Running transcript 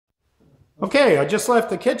Okay, I just left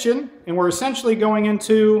the kitchen and we're essentially going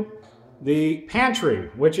into the pantry,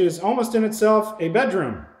 which is almost in itself a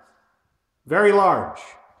bedroom. Very large.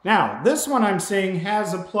 Now, this one I'm seeing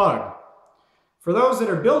has a plug. For those that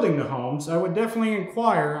are building the homes, I would definitely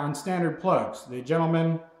inquire on standard plugs. The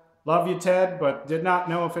gentleman, love you Ted, but did not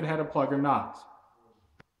know if it had a plug or not.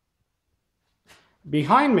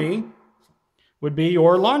 Behind me would be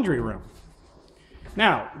your laundry room.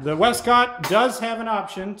 Now, the Westcott does have an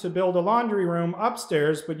option to build a laundry room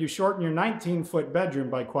upstairs, but you shorten your 19-foot bedroom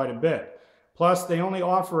by quite a bit. Plus, they only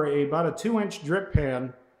offer about a 2-inch drip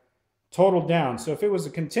pan totaled down. So if it was a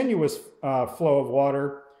continuous flow of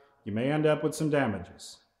water, you may end up with some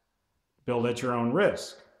damages. Build at your own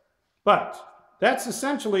risk. But that's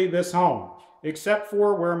essentially this home, except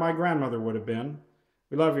for where my grandmother would have been.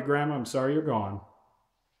 We love you, Grandma. I'm sorry you're gone.